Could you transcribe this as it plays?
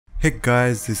Hey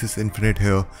guys, this is Infinite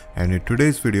here, and in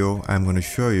today's video I'm going to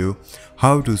show you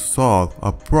how to solve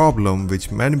a problem which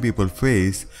many people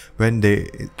face when they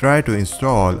try to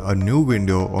install a new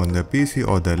window on their PC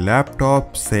or their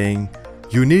laptop, saying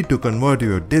you need to convert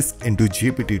your disk into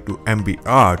GPT to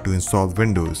Mbr to install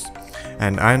Windows.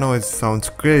 And I know it sounds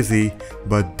crazy,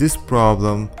 but this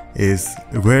problem is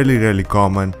really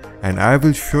common, and I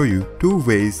will show you two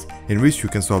ways in which you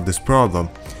can solve this problem.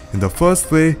 In the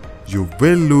first way, you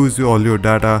will lose all your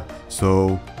data,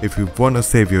 so if you want to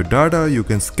save your data, you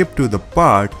can skip to the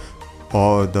part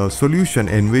or the solution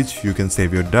in which you can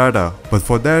save your data, but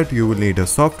for that you will need a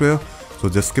software, so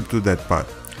just skip to that part.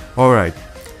 Alright,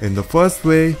 in the first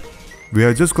way, we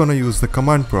are just gonna use the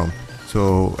command prompt.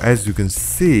 So as you can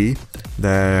see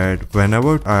that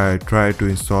whenever I try to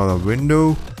install a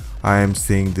window, I am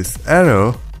seeing this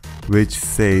error which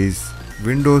says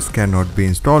Windows cannot be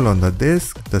installed on the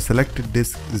disk. The selected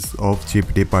disk is of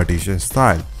GPT partition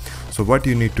style. So what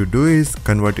you need to do is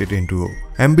convert it into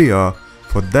Mbr.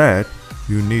 For that,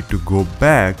 you need to go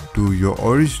back to your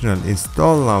original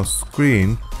install now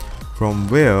screen, from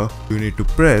where you need to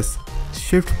press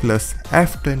Shift plus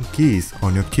F10 keys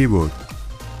on your keyboard.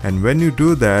 And when you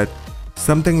do that,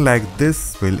 something like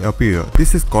this will appear.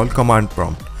 This is called command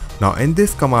prompt. Now in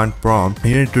this command prompt,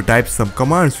 you need to type some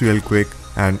commands real quick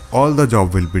and all the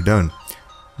job will be done.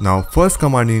 Now first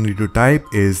command you need to type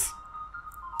is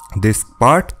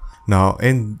diskpart. Now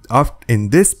in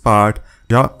this part,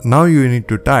 now you need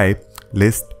to type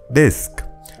list disk,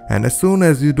 and as soon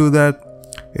as you do that,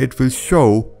 it will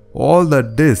show all the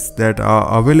disks that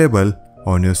are available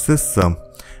on your system.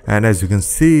 And as you can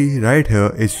see right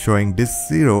here, it's showing disk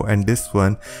 0 and disk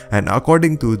 1, and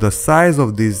according to the size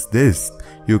of these disks,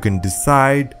 you can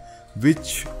decide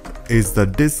which is the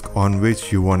disk on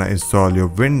which you want to install your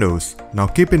Windows. Now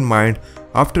keep in mind,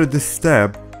 after this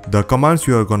step, the commands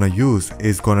you are going to use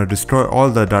is going to destroy all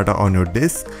the data on your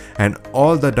disk and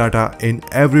all the data in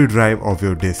every drive of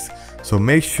your disk. So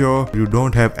make sure you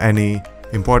don't have any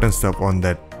important stuff on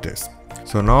that disk.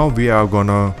 So now we are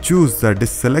gonna choose the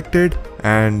disk selected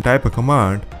and type a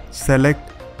command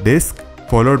select disk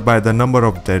followed by the number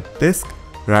of that disk.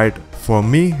 Right, for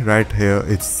me right here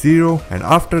it's 0, and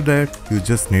after that you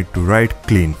just need to write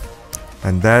clean,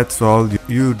 and that's all.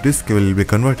 Your disk will be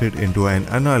converted into an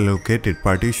unallocated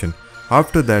partition.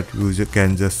 After that, you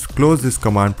can just close this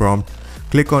command prompt,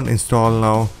 click on install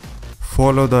now,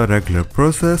 follow the regular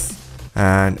process,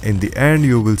 and in the end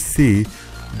you will see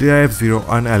drive 0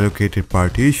 unallocated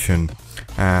partition.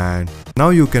 And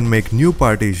now you can make new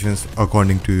partitions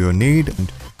according to your need,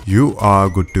 and you are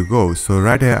good to go. So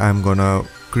right here I'm gonna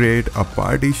create a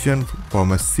partition for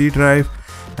my C drive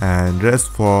and rest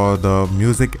for the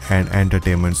music and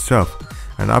entertainment stuff.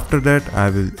 And after that,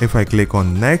 if I click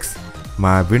on next,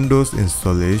 my Windows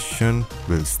installation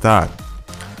will start.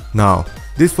 Now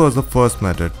this was the first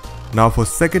method. Now for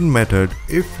second method,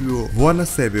 if you wanna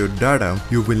save your data,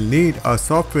 you will need a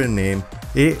software named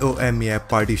Aomei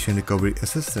Partition Recovery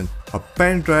Assistant, a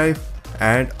pen drive,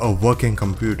 and a working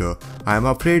computer. I am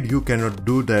afraid you cannot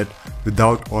do that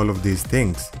without all of these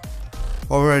things.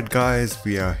 Alright guys,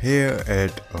 we are here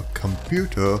at a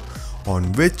computer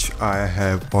on which I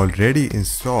have already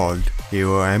installed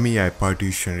Aomei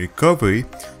Partition Recovery.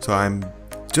 So I'm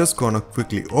just gonna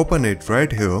quickly open it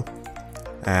right here,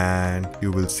 and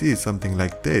you will see something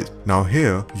like this. Now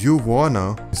here you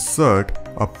wanna insert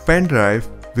a pen drive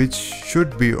which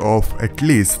should be of at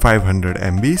least 500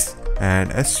 MBs,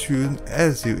 and as soon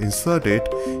as you insert it,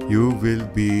 you will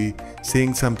be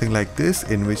seeing something like this,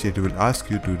 in which it will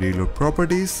ask you to reload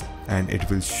properties and it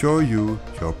will show you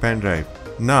your pen drive.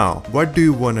 Now what do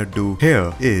you want to do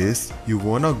here is you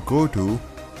want to go to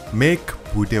make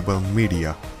bootable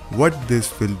media. What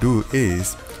this will do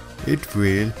is it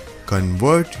will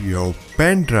convert your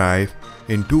pen drive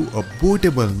into a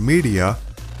bootable media,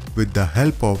 with the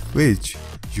help of which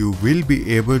you will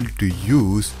be able to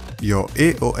use your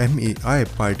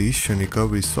Aomei partition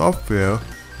recovery software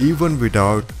even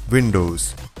without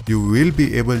Windows. You will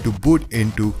be able to boot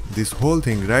into this whole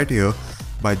thing right here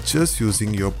by just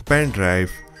using your pen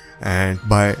drive and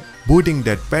by booting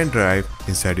that pen drive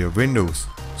inside your Windows.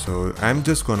 So I'm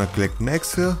just gonna click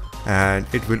next here, and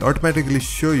it will automatically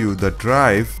show you the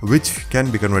drive which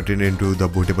can be converted into the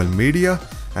bootable media,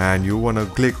 and you wanna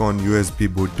click on USB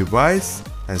boot device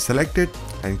and select it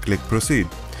and click proceed.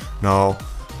 Now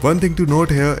one thing to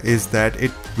note here is that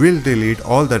it will delete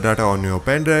all the data on your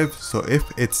pen drive, so if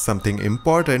it's something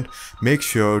important, make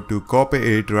sure to copy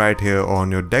it right here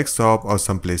on your desktop or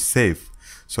someplace safe.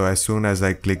 So as soon as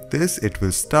I click this, it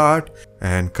will start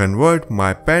and convert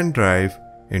my pen drive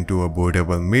into a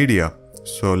bootable media.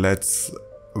 So let's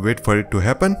wait for it to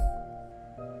happen.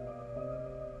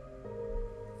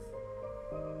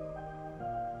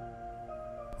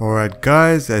 Alright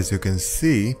guys, as you can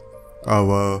see,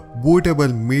 our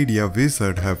bootable media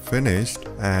wizard have finished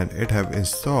and it have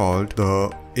installed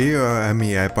the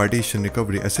Aomei partition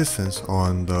recovery assistance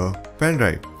on the pen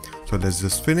drive. So let's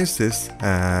just finish this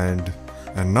and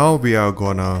now we are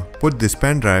gonna put this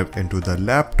pen drive into the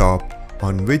laptop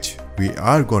on which we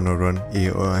are gonna run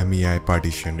Aomei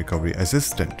partition recovery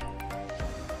assistant.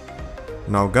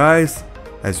 Now guys,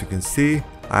 as you can see,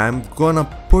 I am gonna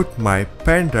put my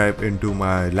pen drive into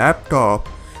my laptop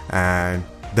and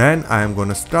then I am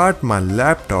gonna start my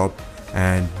laptop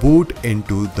and boot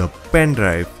into the pen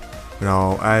drive.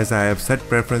 Now as I have set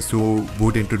preference to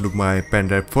boot into my pen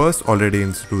drive first, already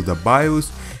into the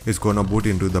BIOS, it's gonna boot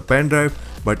into the pen drive.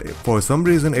 But for some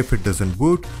reason if it doesn't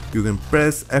boot, you can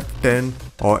press F10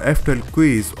 or F12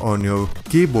 keys on your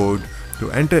keyboard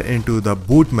to enter into the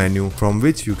boot menu, from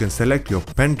which you can select your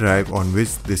pen drive on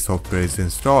which this software is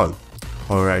installed.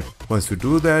 Alright, once you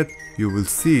do that, you will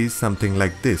see something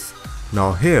like this.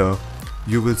 Now here,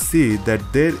 you will see that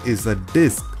there is a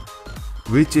disk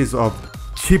which is of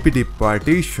GPT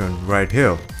partition right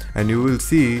here, and you will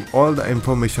see all the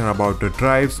information about the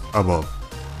drives above.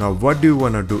 Now what do you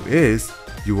want to do is,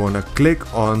 you want to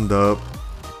click on the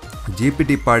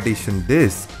GPT partition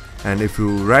disk, and if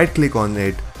you right click on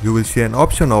it, you will see an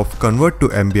option of convert to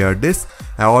Mbr Disk,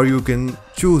 or you can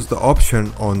choose the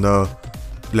option on the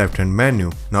left hand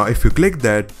menu. Now if you click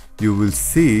that, you will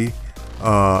see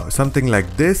something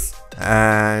like this,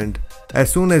 and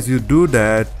as soon as you do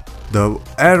that, the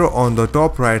arrow on the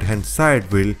top right hand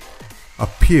side will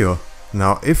appear.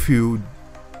 Now if you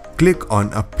click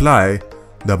on apply,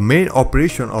 the main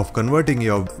operation of converting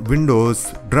your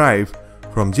Windows drive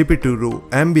from GPT to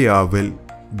Mbr will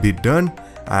be done,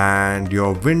 and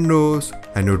your Windows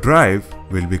and your drive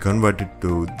will be converted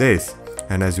to this.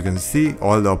 And as you can see,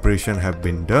 all the operation have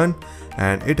been done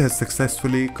and it has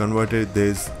successfully converted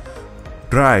this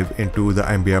drive into the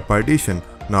Mbr partition.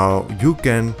 Now you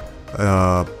can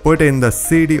put in the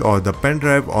CD or the pen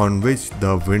drive on which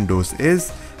the Windows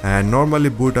is and normally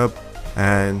boot up,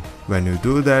 and when you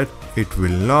do that, it will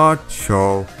not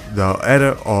show the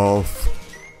error of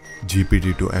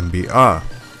GPT to Mbr.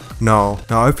 Now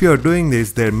if you are doing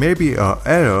this, there may be an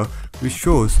error which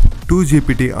shows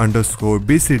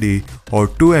 2GPT_BCD or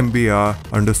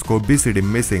 2MBR_BCD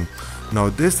missing. Now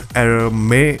this error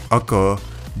may occur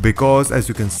because, as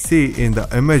you can see in the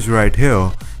image right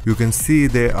here, you can see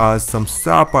there are some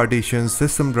star partitions,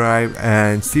 system drive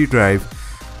and C drive,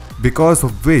 because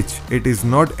of which it is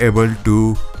not able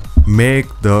to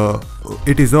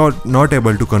not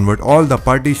able to convert all the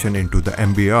partition into the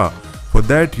Mbr. For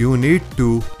that, you need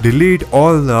to delete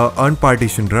all the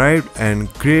unpartitioned drive and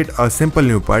create a simple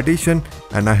new partition,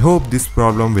 and I hope this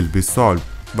problem will be solved.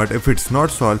 But if it's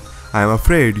not solved, I am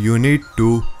afraid you need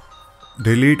to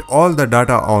delete all the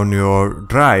data on your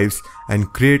drives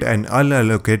and create an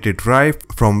unallocated drive,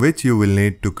 from which you will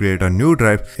need to create a new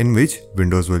drive in which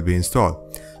Windows will be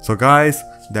installed. So guys,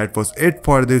 that was it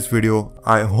for this video.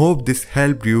 I hope this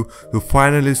helped you to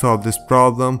finally solve this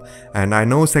problem, and I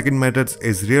know second methods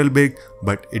is real big,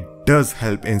 but it does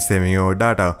help in saving your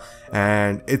data.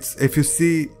 And if you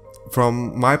see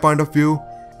from my point of view,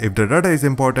 if the data is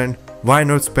important, why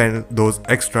not spend those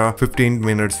extra 15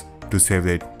 minutes to save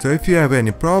it? So if you have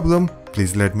any problem,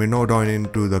 please let me know down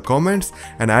into the comments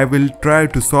and I will try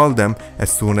to solve them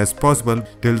as soon as possible.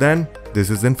 Till then, this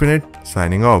is Infinite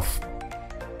signing off.